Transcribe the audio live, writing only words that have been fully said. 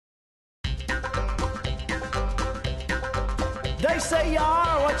say you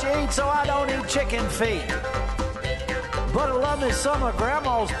are what you eat, so I don't eat chicken feet. But I love me some of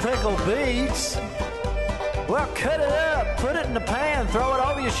Grandma's pickled beets. Well, cut it up, put it in the pan, throw it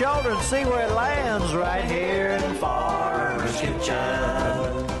over your shoulder and see where it lands right here in Farmer's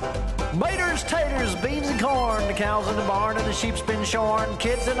Kitchen. Maters, taters, beans and corn, the cows in the barn and the sheep's been shorn,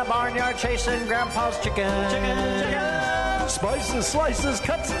 kids in the barnyard chasing Grandpa's chicken. Spices, slices,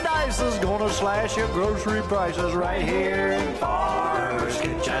 cuts and dices, gonna slash your grocery prices right here in Farmer's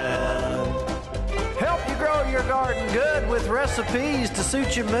Kitchen. Help you grow your garden good with recipes to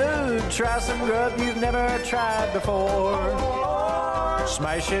suit your mood. Try some grub you've never tried before.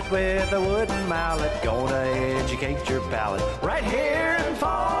 Smash it with a wooden mallet. Gonna educate your palate right here in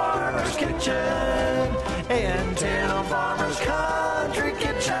Farmer's Kitchen. In Tim Farmer's Country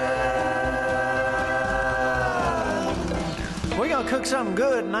Kitchen. We're gonna cook something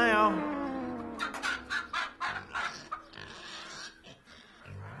good now.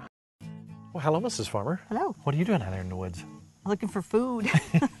 Well, hello, Mrs. Farmer. Hello. What are you doing out there in the woods? Looking for food.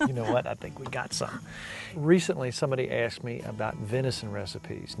 You know what? I think we got some. Recently, somebody asked me about venison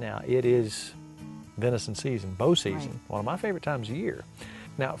recipes. Now, it is venison season, bow season, Right. one of my favorite times of year.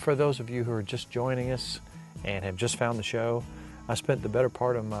 Now, for those of you who are just joining us and have just found the show, I spent the better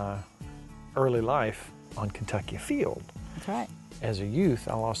part of my early life on Kentucky Field. That's right. As a youth,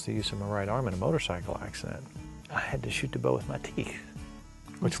 I lost the use of my right arm in a motorcycle accident. I had to shoot the bow with my teeth,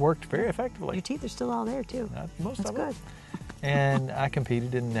 which worked very effectively. Your teeth are still all there, too. Most That's of them. good. And I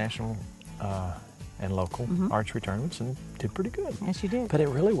competed in national and local archery tournaments and did pretty good. Yes, you did. But it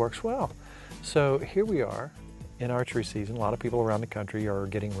really works well. So here we are in archery season. A lot of people around the country are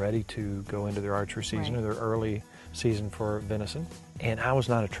getting ready to go into their archery season or their early season for venison. And I was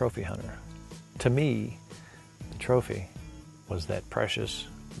not a trophy hunter. To me, the trophy was that precious,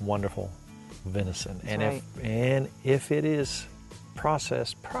 wonderful venison. That's And if it is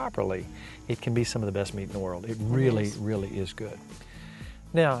processed properly, it can be some of the best meat in the world. It really is good.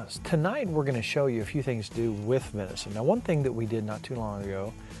 Now, tonight we're going to show you a few things to do with venison. Now, one thing that we did not too long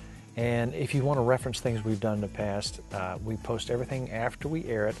ago, and if you want to reference things we've done in the past, we post everything after we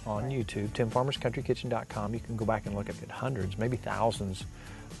air it on YouTube, timfarmerscountrykitchen.com. You can go back and look at hundreds, maybe thousands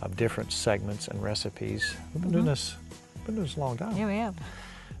of different segments and recipes. We've been doing this a long time. Yeah, we have.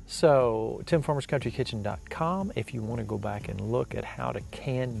 So, timfarmerscountrykitchen.com, if you want to go back and look at how to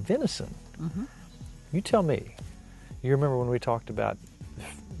can venison. You tell me. You remember when we talked about,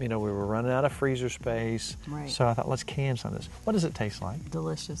 we were running out of freezer space. Right. So I thought, let's can some of this. What does it taste like?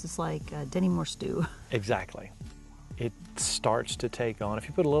 Delicious. It's like Denny Moore stew. Exactly. It starts to take on, if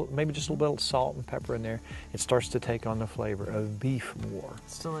you put maybe just a little bit of salt and pepper in there, it starts to take on the flavor of beef more.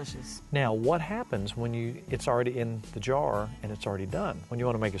 It's delicious. Now, what happens when it's already in the jar and it's already done? When you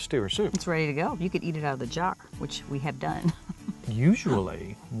want to make a stew or soup? It's ready to go. You could eat it out of the jar, which we have done.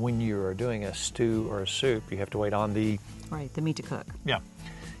 Usually, when you are doing a stew or a soup, you have to wait on the meat to cook. Yeah.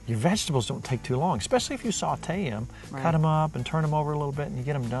 Your vegetables don't take too long, especially if you saute them, cut them up and turn them over a little bit and you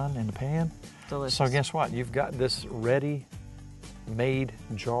get them done in the pan. Delicious. So guess what? You've got this ready-made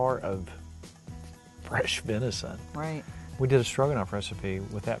jar of fresh venison. Right. We did a stroganoff recipe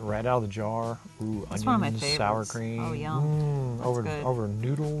with that right out of the jar. Ooh, That's onions, one of my favorites. sour cream. Oh, yum. That's over good. over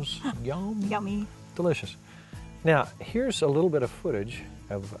noodles. Yum. Yummy. Delicious. Now, here's a little bit of footage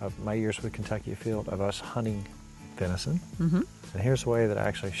of my years with Kentucky Field of us hunting venison. And here's the way that I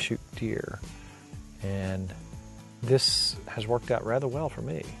actually shoot deer. And this has worked out rather well for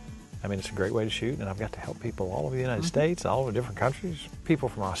me. I mean, it's a great way to shoot, and I've got to help people all over the United States, all over different countries. People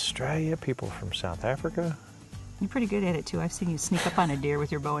from Australia, people from South Africa. You're pretty good at it, too. I've seen you sneak up on a deer with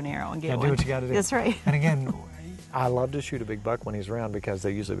your bow and arrow and get one. Do what you got to do. That's right. And again, I love to shoot a big buck when he's around because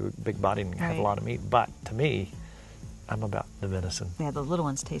they usually big body and have a lot of meat. But to me, I'm about the venison. Yeah, the little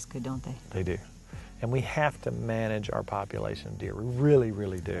ones taste good, don't they? They do. And we have to manage our population of deer. We really,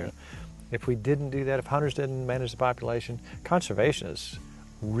 really do. Right. If we didn't do that, if hunters didn't manage the population, conservationists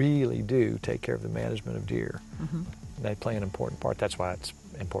really do take care of the management of deer. They play an important part. That's why it's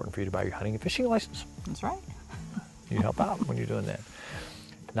important for you to buy your hunting and fishing license. That's right. You help out when you're doing that.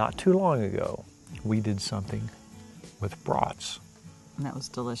 Not too long ago, we did something with brats. And that was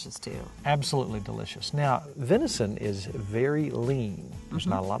delicious, too. Absolutely delicious. Now, venison is very lean. There's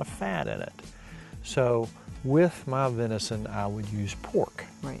not a lot of fat in it. So with my venison, I would use pork.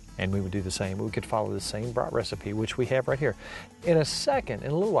 Right. And we would do the same. We could follow the same brat recipe, which we have right here. In a second,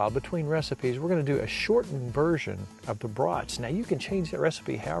 in a little while, between recipes, we're going to do a shortened version of the brats. Now, you can change that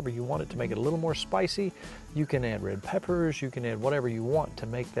recipe however you want it to make it a little more spicy. You can add red peppers. You can add whatever you want to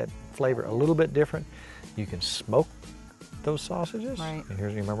make that flavor a little bit different. You can smoke those sausages. Right. And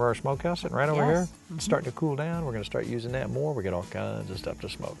here's, you remember our smokehouse sitting right over here? Yes. It's starting to cool down. We're going to start using that more. We get all kinds of stuff to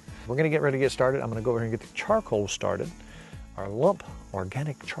smoke. We're going to get ready to get started. I'm going to go over here and get the charcoal started. Our lump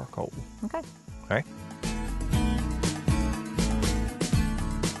organic charcoal. Okay. All right.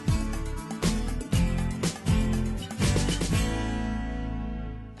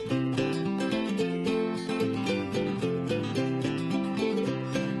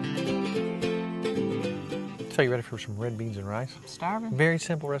 So you ready for some red beans and rice? Starving. Very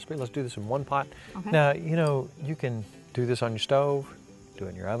simple recipe. Let's do this in one pot. Okay. Now, you know, you can do this on your stove, do it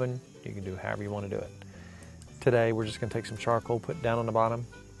in your oven. You can do however you want to do it. Today, we're just going to take some charcoal, put it down on the bottom.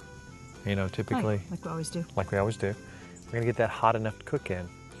 You know, typically. Right, like we always do. Like we always do. We're going to get that hot enough to cook in.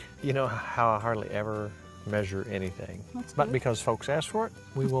 You know how I hardly ever measure anything. That's But good. because folks ask for it,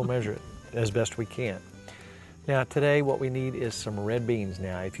 we will measure it as best we can. Now today what we need is some red beans.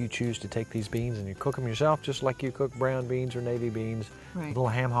 Now if you choose to take these beans and you cook them yourself just like you cook brown beans or navy beans, Right. a little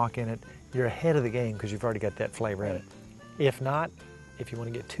ham hock in it, you're ahead of the game because you've already got that flavor in it. If not, if you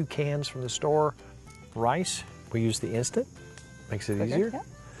want to get 2 cans from the store, rice, we use the instant, makes it easier. Yeah.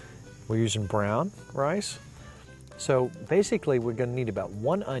 We're using brown rice. So basically we're going to need about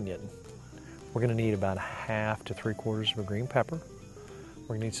 1 onion. We're going to need about 1/2 to 3/4 of a green pepper. We're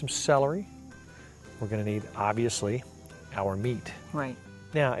going to need some celery. We're going to need, obviously, our meat. Right.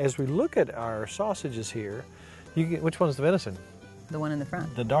 Now, as we look at our sausages here, you get, which one's the venison? The one in the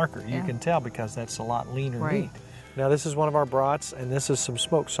front. The darker. You Yeah. can tell because that's a lot leaner Right. meat. Now, this is one of our brats, and this is some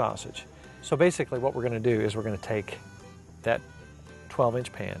smoked sausage. So basically what we're going to do is we're going to take that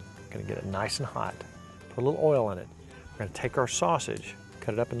 12-inch pan, going to get it nice and hot, put a little oil in it. We're going to take our sausage,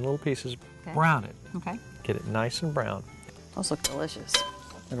 cut it up in little pieces, Okay. brown it, Okay. get it nice and brown. Those look delicious.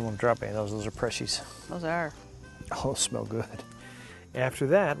 I don't want to drop any of those. Those are precious. Those are. Oh, those smell good. After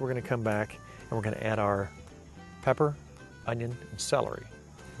that, we're going to come back and we're going to add our pepper, onion, and celery.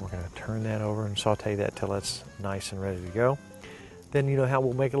 We're going to turn that over and saute that till it's nice and ready to go. Then you know how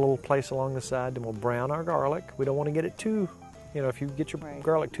we'll make a little place along the side, then we'll brown our garlic. We don't want to get it too, you know, if you get your Right.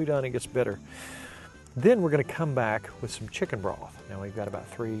 garlic too done, it gets bitter. Then we're going to come back with some chicken broth. Now we've got about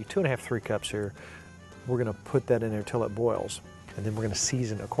 2.5, 3 cups here. We're going to put that in there till it boils. And then we're going to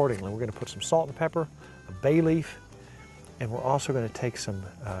season accordingly. We're going to put some salt and pepper, a bay leaf, and we're also going to take some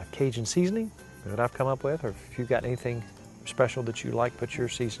Cajun seasoning that I've come up with, or if you've got anything special that you like, put your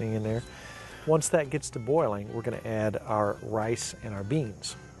seasoning in there. Once that gets to boiling, we're going to add our rice and our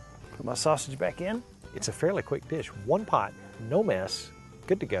beans. Put my sausage back in. It's a fairly quick dish. 1 pot, no mess,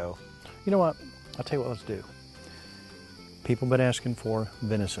 good to go. You know what? I'll tell you what, let's do. People have been asking for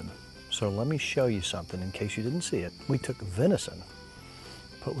venison. So let me show you something in case you didn't see it. We took venison,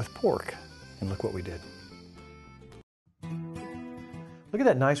 put with pork, and look what we did. Look at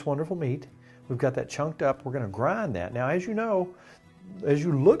that nice, wonderful meat. We've got that chunked up. We're going to grind that. Now, as you know, as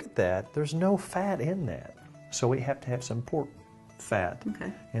you look at that, there's no fat in that. So we have to have some pork fat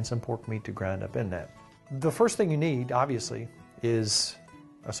Okay. and some pork meat to grind up in that. The first thing you need, obviously, is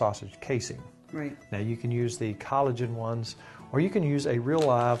a sausage casing. Right. Now, you can use the collagen ones, or you can use a real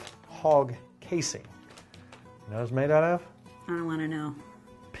live hog casing. You know what it's made out of? I don't want to know.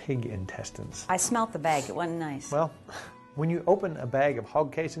 Pig intestines. I smelt the bag. It wasn't nice. Well, when you open a bag of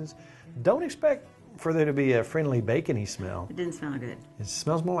hog casings, don't expect for there to be a friendly bacony smell. It didn't smell good. It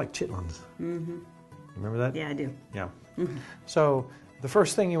smells more like chitlins. Mm-hmm. Remember that? Yeah, I do. Yeah. So the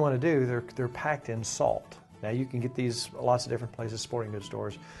first thing you want to do, they're packed in salt. Now you can get these lots of different places, sporting goods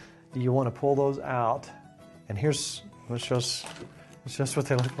stores. You want to pull those out, and here's let's just what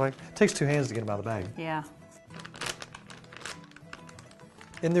they look like. It takes 2 hands to get them out of the bag. Yeah.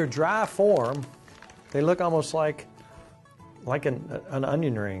 In their dry form, they look almost like an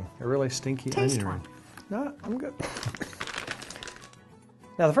onion ring, a really stinky Taste onion one. ring. No, I'm good.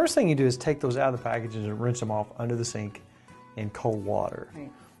 Now the first thing you do is take those out of the packages and rinse them off under the sink in cold water.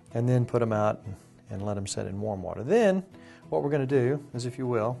 Right. And then put them out and let them set in warm water. Then what we're going to do is, if you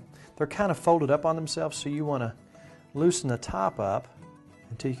will, they're kind of folded up on themselves, so you want to loosen the top up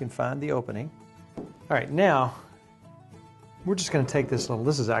until you can find the opening. All right, now we're just going to take this little,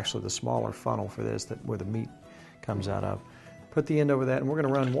 this is actually the smaller funnel for this, where the meat comes out of. Put the end over that, and we're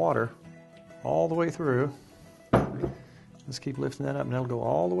going to run water all the way through. Let's keep lifting that up, and that'll go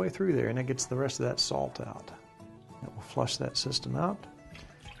all the way through there, and that gets the rest of that salt out. That will flush that system out,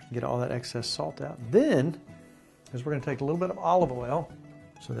 get all that excess salt out. Then, is we're going to take a little bit of olive oil,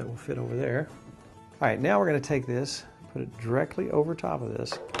 so that will fit over there. All right, now we're going to take this, put it directly over top of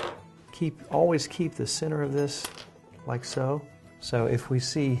this. Always keep the center of this like so. So if we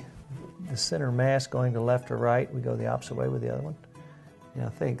see the center mass going to left or right, we go the opposite way with the other one. Now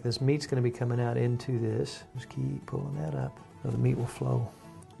think, this meat's going to be coming out into this. Just keep pulling that up so the meat will flow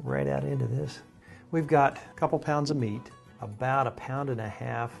right out into this. We've got a couple pounds of meat, about 1.5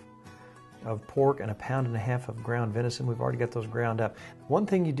 pounds of pork and 1.5 pounds of ground venison. We've already got those ground up. One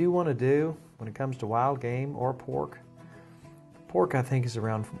thing you do want to do when it comes to wild game or pork I think is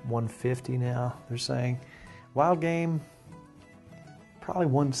around 150 now, they're saying. Wild game, probably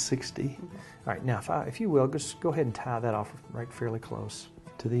 160. All right, now if you will, just go ahead and tie that off right fairly close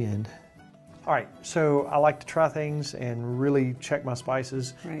to the end. All right, so I like to try things and really check my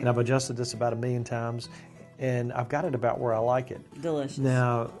spices. Right. And I've adjusted this about 1,000,000 times, and I've got it about where I like it. Delicious.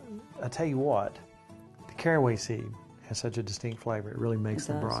 Now, I tell you what, the caraway seed has such a distinct flavor. It really makes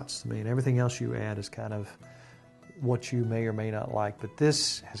the brats to me. And everything else you add is kind of what you may or may not like. But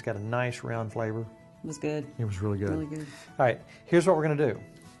this has got a nice round flavor. It was good. It was really good. Really good. All right, here's what we're going to do.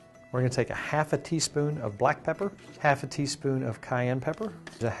 We're going to take 1/2 teaspoon of black pepper, 1/2 teaspoon of cayenne pepper,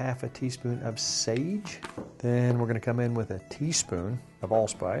 1/2 teaspoon of sage. Then we're going to come in with 1 teaspoon of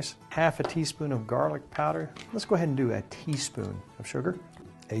allspice, 1/2 teaspoon of garlic powder. Let's go ahead and do 1 teaspoon of sugar,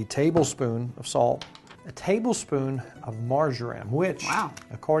 1 tablespoon of salt, 1 tablespoon of marjoram, which,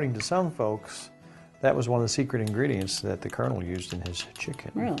 according to some folks, that was one of the secret ingredients that the Colonel used in his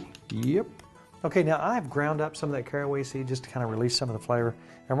chicken. Really? Yep. Okay, now I've ground up some of that caraway seed just to kind of release some of the flavor.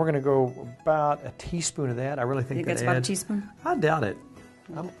 And we're going to go about 1 teaspoon of that. I really think that that's about 1 teaspoon? I doubt it.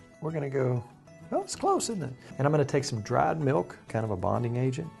 We're going to go, well, it's close, isn't it? And I'm going to take some dried milk, kind of a bonding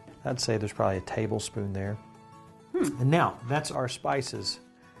agent. I'd say there's probably 1 tablespoon there. And now, that's our spices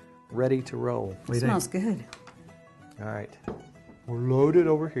ready to roll. It smells good. All right. We're loaded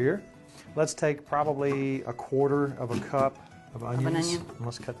over here. Let's take probably 1/4 of a cup of onions. And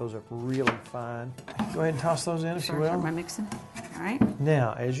let's cut those up really fine. Go ahead and toss those in if you will. Am I mixing? All right.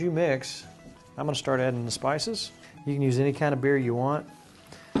 Now, as you mix, I'm going to start adding the spices. You can use any kind of beer you want.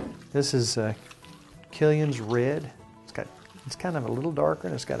 This is Killian's Red. It's kind of a little darker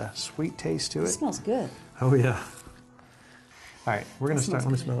and it's got a sweet taste to it. It smells good. Oh yeah. All right, we're going to start.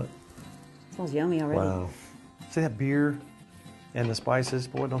 Let me smell it. It smells yummy already. Wow. See that beer and the spices?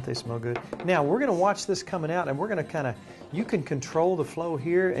 Boy, don't they smell good. Now, we're going to watch this coming out, and we're going to kind of, you can control the flow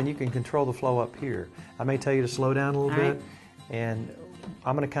here, and you can control the flow up here. I may tell you to slow down a little bit, and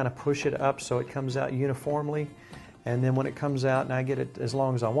I'm going to kind of push it up so it comes out uniformly, and then when it comes out and I get it as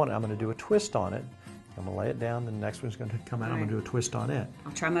long as I want it, I'm going to do a twist on it. I'm going to lay it down, the next one's going to come out, I'm going to do a twist on it.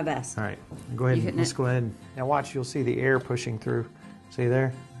 I'll try my best. All right, go ahead, let's go ahead. Now watch, you'll see the air pushing through. See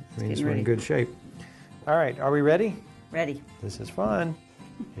there? It means we're in good shape. All right, are we ready? Ready. This is fun.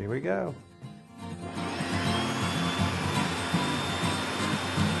 Here we go.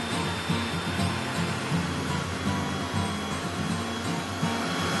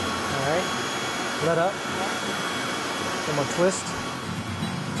 All right, let up. One more twist.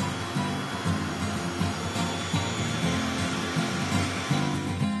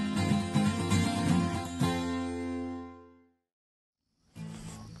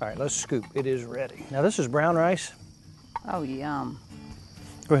 All right, let's scoop. It is ready. Now this is brown rice. Oh, yum.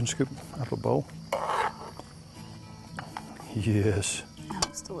 Go ahead and scoop up a bowl. Yes. Oh,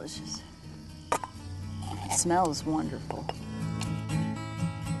 it's delicious. It smells wonderful.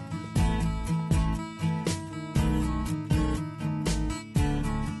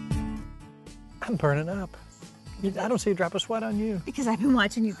 I'm burning up. I don't see a drop of sweat on you. Because I've been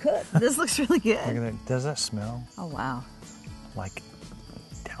watching you cook. This looks really good. Look at that. Does that smell Oh, wow. like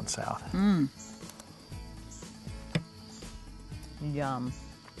down south? Yum.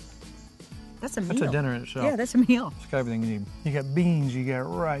 That's a meal. That's a dinner in itself. Yeah, that's a meal. It's got everything you need. You got beans, you got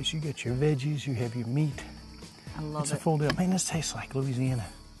rice, you got your veggies, you have your meat. I love It's it. a full deal. Man, this tastes like Louisiana.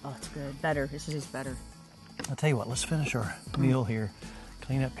 Oh, it's good. Better. This is better. I'll tell you what, let's finish our meal here.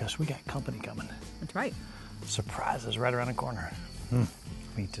 Clean up because we got company coming. That's right. Surprises right around the corner. Let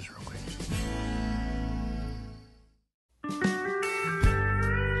me eat this real quick.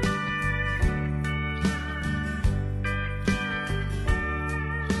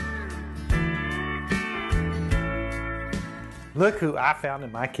 Look who I found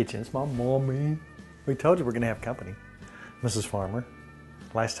in my kitchen. It's my mommy. We told you we're going to have company. Mrs. Farmer,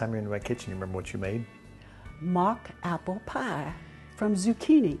 last time you were in my kitchen, you remember what you made? Mock apple pie from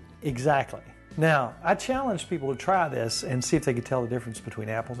zucchini. Exactly. Now, I challenged people to try this and see if they could tell the difference between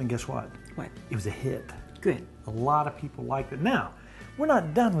apples, and guess what? What? It was a hit. Good. A lot of people liked it. Now, we're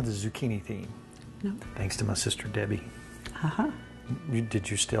not done with the zucchini theme. No. Thanks to my sister Debbie. Uh-huh. Did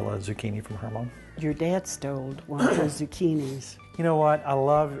you steal a zucchini from her mom? Your dad stole one of those zucchinis. You know what? I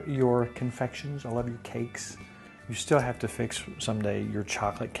love your confections. I love your cakes. You still have to fix someday your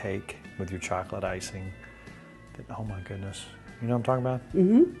chocolate cake with your chocolate icing. Oh my goodness. You know what I'm talking about?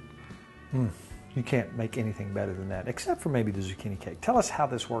 Mm-hmm. You can't make anything better than that, except for maybe the zucchini cake. Tell us how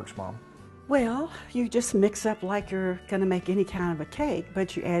this works, Mom. Well, you just mix up like you're going to make any kind of a cake,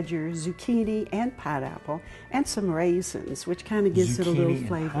 but you add your zucchini and pineapple and some raisins, which kind of gives it a little flavor.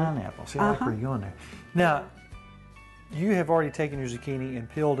 Zucchini and pineapple. See, I like where you're going there. Now, you have already taken your zucchini and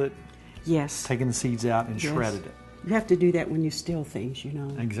peeled it, Yes. taken the seeds out, and shredded it. You have to do that when you still things, you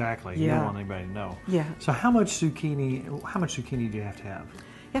know. Exactly. You Yeah. don't want anybody to know. Yeah. So how much zucchini do you have to have?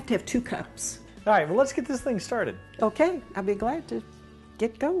 You have to have 2 cups. All right, well, let's get this thing started. Okay, I'll be glad to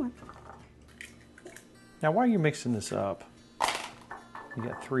get going. Now, while you're mixing this up, you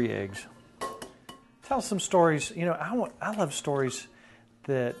got 3 eggs. Tell us some stories. You know, I love stories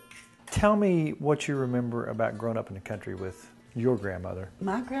that tell me what you remember about growing up in the country with your grandmother.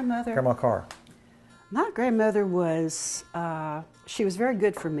 My grandmother. Grandma Carr. My grandmother was, she was very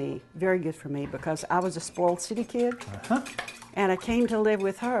good for me because I was a spoiled city kid. Uh-huh. And I came to live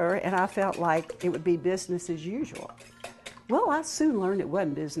with her and I felt like it would be business as usual. Well, I soon learned it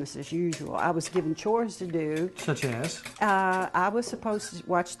wasn't business as usual. I was given chores to do. Such as? I was supposed to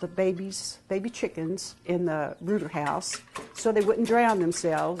watch the baby chickens in the brooder house so they wouldn't drown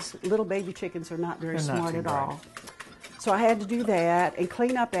themselves. Little baby chickens are not very smart at all. So I had to do that and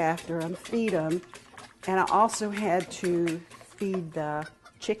clean up after them, feed them, and I also had to feed the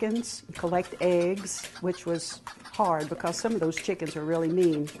chickens, collect eggs, which was hard because some of those chickens are really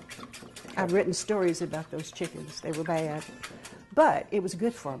mean. I've written stories about those chickens. They were bad. But it was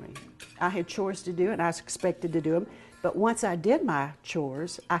good for me. I had chores to do and I was expected to do them. But once I did my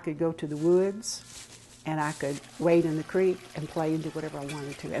chores, I could go to the woods and I could wade in the creek and play and do whatever I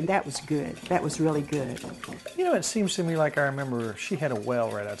wanted to. And that was good. That was really good. You know, it seems to me like I remember she had a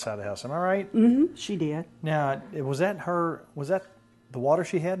well right outside the house. Am I right? Mm-hmm. She did. Now, was that the water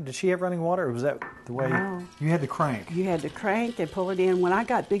she had? Did she have running water, or was that the way you had to crank? You had to crank and pull it in. When I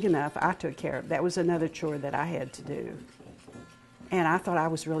got big enough, I took care of it. That was another chore that I had to do. And I thought I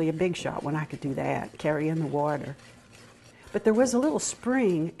was really a big shot when I could do that, carry in the water. But there was a little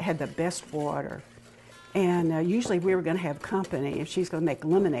spring, had the best water. And usually we were going to have company. If she's going to make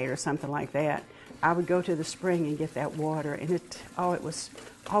lemonade or something like that, I would go to the spring and get that water. And it was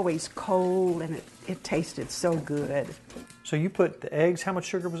always cold, and it tasted so good. So you put the eggs, how much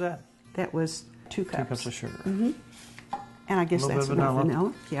sugar was that? That was 2 cups. 2 cups of sugar. Mm-hmm. And I guess A little that's bit of enough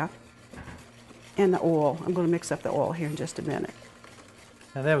vanilla. vanilla. Yeah. And the oil. I'm going to mix up the oil here in just a minute.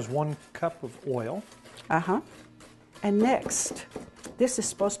 Now that was 1 cup of oil. Uh-huh. And next, this is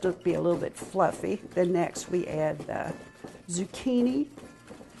supposed to be a little bit fluffy. Then next we add the zucchini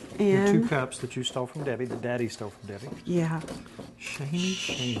Your and 2 cups that you stole from Debbie, that Daddy stole from Debbie. yeah.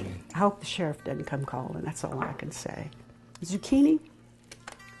 Shady. I hope the sheriff doesn't come calling. That's all I can say. Zucchini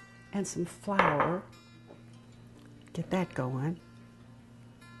and some flour. Get that going.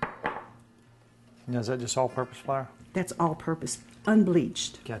 Now is that just all-purpose flour? That's all-purpose,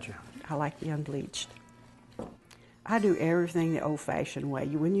 unbleached. Gotcha. I like the unbleached. I do everything the old-fashioned way.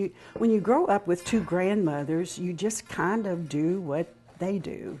 When you grow up with 2 grandmothers, you just kind of do what they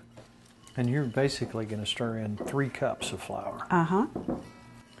do. And you're basically going to stir in 3 cups of flour. Uh-huh.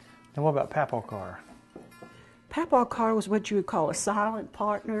 And what about Papa Carr? Papa Carr was what you would call a silent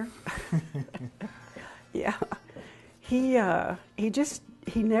partner. Yeah. He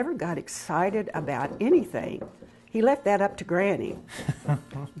never got excited about anything. He left that up to Granny.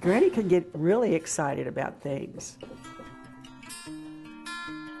 Granny could get really excited about things.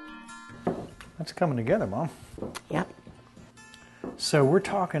 That's coming together, Mom. Yep. So we're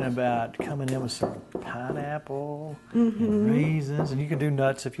talking about coming in with some pineapple and raisins, and you can do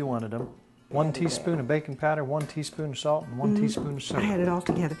nuts if you wanted them. 1 teaspoon of baking powder, 1 teaspoon of salt, and 1 teaspoon of I sugar. had it all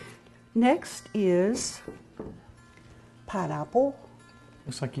together. Next is pineapple.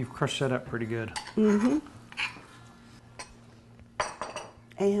 Looks like you've crushed that up pretty good.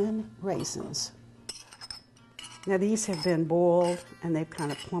 And raisins. Now these have been boiled and they've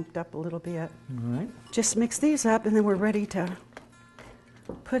kind of plumped up a little bit. All right. Just mix these up and then we're ready to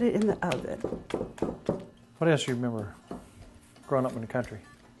put it in the oven. What else do you remember growing up in the country?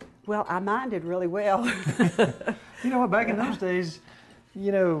 Well, I minded really well. You know what, back in those days,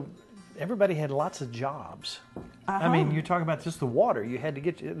 you know, everybody had lots of jobs. I mean, you're talking about just the water. You had to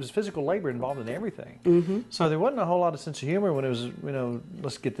it was physical labor involved in everything. So there wasn't a whole lot of sense of humor when it was, you know,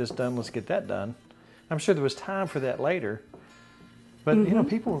 let's get this done, let's get that done. I'm sure there was time for that later. But, you know,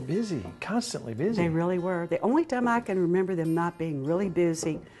 people were busy, constantly busy. They really were. The only time I can remember them not being really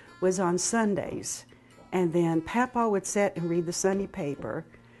busy was on Sundays. And then Papa would sit and read the Sunday paper,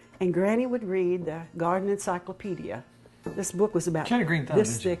 and Granny would read the Garden Encyclopedia. This book was about She had a green thumb, this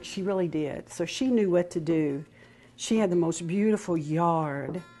didn't she? thick. She really did. So she knew what to do. She had the most beautiful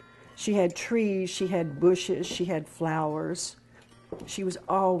yard. She had trees, she had bushes, she had flowers. She was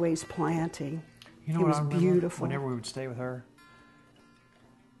always planting. You know it what was I remember? beautiful. Whenever we would stay with her,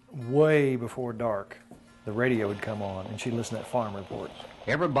 way before dark, the radio would come on, and she'd listen to that farm report.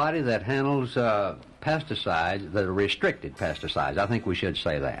 Everybody that handles pesticides, that are restricted pesticides, I think we should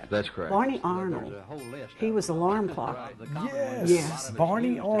say that. That's correct. Barney Arnold, he was alarm clock. Yes,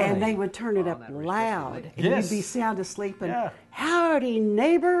 Barney Arnold. And they would turn it up loud, and Yes. you'd be sound asleep, and Yeah. howdy,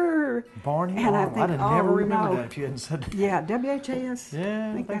 neighbor. Barney and Arnold. I'd have never remembered that if you hadn't said that. Yeah, WHAS. Yeah,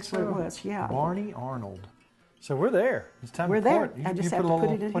 I think that's what it was. Yeah. Barney Arnold. So we're there. It's time We're to there. pour it. I just you have put to a put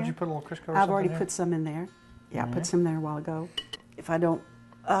little, it in what'd here. you put a little Crisco or I've already something in? put some in there. Yeah, I All put right. some there a while ago. If I don't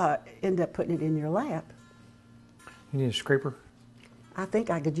end up putting it in your lap, You need a scraper? I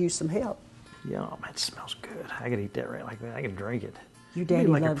think I could use some help. Yum, that smells good. I could eat that right like that. I could drink it. Your Maybe daddy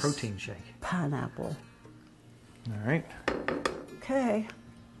like loves a protein shake. pineapple. All right. Okay,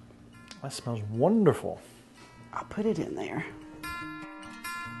 That smells wonderful. I'll put it in there.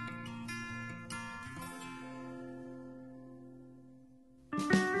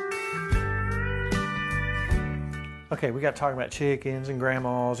 Okay, we got talking about chickens and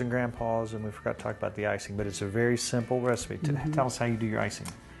grandmas and grandpas, and we forgot to talk about the icing, but it's a very simple recipe. Tell us how you do your icing.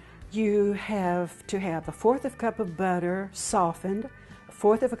 You have to have a fourth of a cup of butter softened, a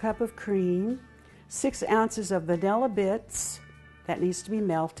fourth of a cup of cream, 6 ounces of vanilla bits that needs to be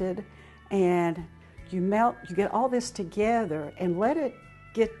melted, and you get all this together and let it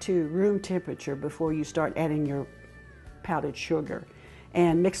get to room temperature before you start adding your powdered sugar.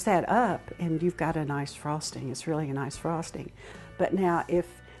 And mix that up, and you've got a nice frosting. It's really a nice frosting. But now, if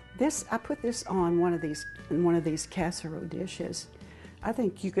this, I put this on one of these casserole dishes. I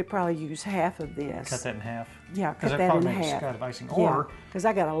think you could probably use half of this. Cut that in half? Yeah, 'Cause cut that that in probably makes a half. scud of icing. Yeah, Or because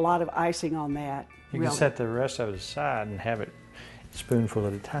I got a lot of icing on that. you really. can set the rest of it aside and have it a spoonful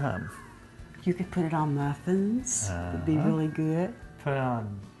at a time. You could put it on muffins. It'd be really good. Put it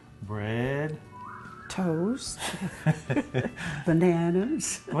on bread. Toast,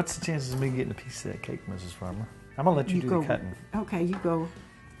 bananas. What's the chances of me getting a piece of that cake, Mrs. Farmer? I'm going to let you do go. the cutting. Okay, you go.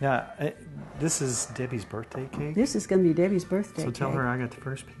 Now, this is Debbie's birthday cake. This is going to be Debbie's birthday So tell cake. her I got the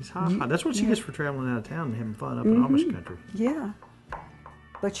first piece. That's what she gets for traveling out of town and having fun up in Mm-hmm. Amish country. Yeah.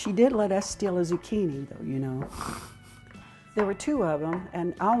 But she did let us steal a zucchini, though, you know. There were 2 of them,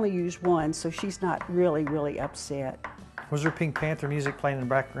 and I only used one, so she's not really, really upset. Was there Pink Panther music playing in the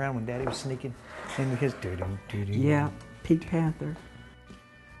background when Daddy was sneaking into his doo-doo, doo-doo? Yeah, Pink Panther.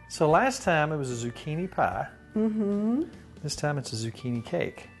 So last time it was a zucchini pie. Mm-hmm. This time it's a zucchini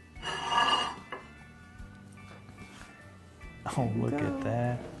cake. Oh, look at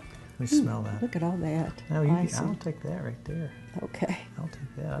that. Let me smell that. Look at all that. No, icing. I'll take that right there. Okay. I'll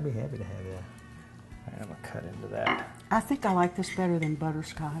take that. I'll be happy to have that. All right, I'm going to cut into that. I think I like this better than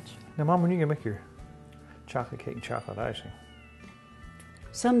butterscotch. Now, Mom, when are you going to make your chocolate cake and chocolate icing?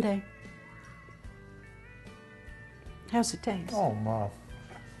 Someday. How's it taste? Oh, Mom.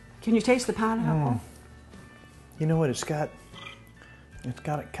 Can you taste the pineapple? You know what? It's got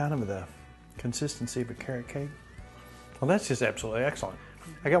kind of the consistency of a carrot cake. Well, that's just absolutely excellent.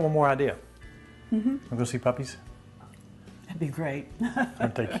 I got one more idea. Mm-hmm. We'll go see puppies. That'd be great.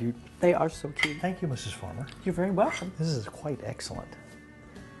 Aren't they cute? They are so cute. Thank you, Mrs. Farmer. You're very welcome. This is quite excellent.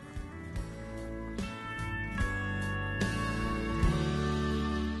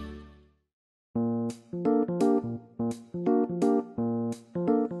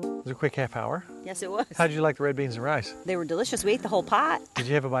 It was a quick half hour. Yes, it was. How did you like the red beans and rice? They were delicious. We ate the whole pot. Did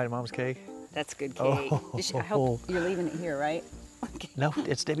you have a bite of Mom's cake? That's good cake. I hope you're leaving it here, right? No,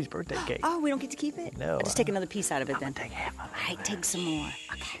 it's Debbie's birthday cake. Oh, we don't get to keep it? No, I'll just take another piece out of it then. Take half of it. All right, take some more.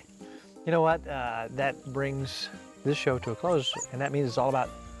 Okay. You know what? That brings this show to a close, and that means it's all about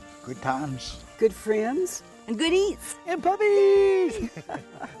Good times. Good friends. And good eats. and puppies.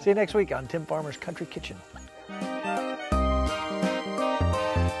 See you next week on Tim Farmer's Country Kitchen.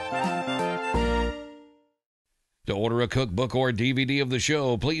 To order a cookbook or DVD of the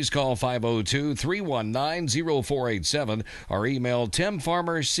show, please call 502-319-0487 or email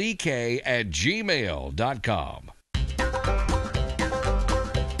timfarmerck@gmail.com.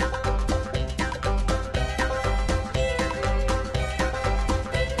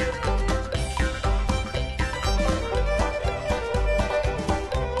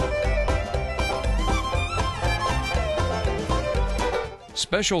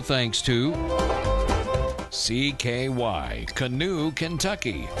 Special thanks to CKY, Canoe,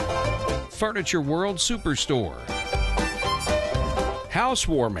 Kentucky, Furniture World Superstore,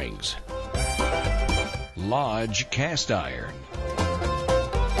 Housewarmings, Lodge Cast Iron,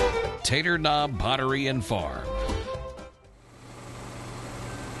 Tater Knob Pottery and Farm,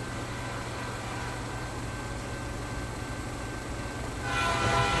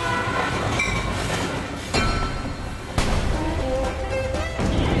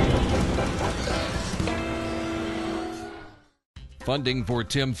 Funding for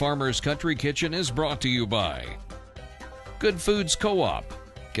Tim Farmer's Country Kitchen is brought to you by Good Foods Co-op,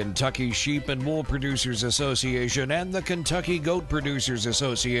 Kentucky Sheep and Wool Producers Association, and the Kentucky Goat Producers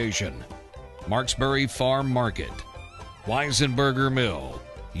Association, Marksbury Farm Market, Weisenberger Mill,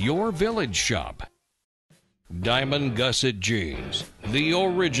 Your Village Shop, Diamond Gusset Jeans, the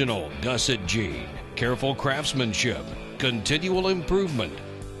original Gusset Jean, careful craftsmanship, continual improvement.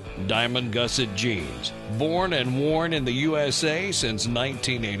 Diamond Gusset Jeans, born and worn in the USA since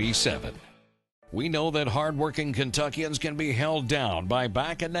 1987. We know that hardworking Kentuckians can be held down by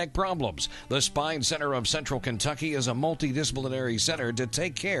back and neck problems. The Spine Center of Central Kentucky is a multidisciplinary center to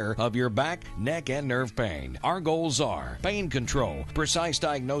take care of your back, neck, and nerve pain. Our goals are pain control, precise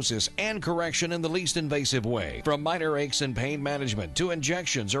diagnosis, and correction in the least invasive way. From minor aches and pain management to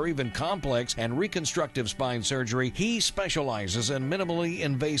injections or even complex and reconstructive spine surgery, he specializes in minimally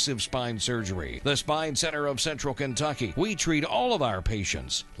invasive spine surgery. The Spine Center of Central Kentucky. We treat all of our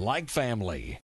patients like family.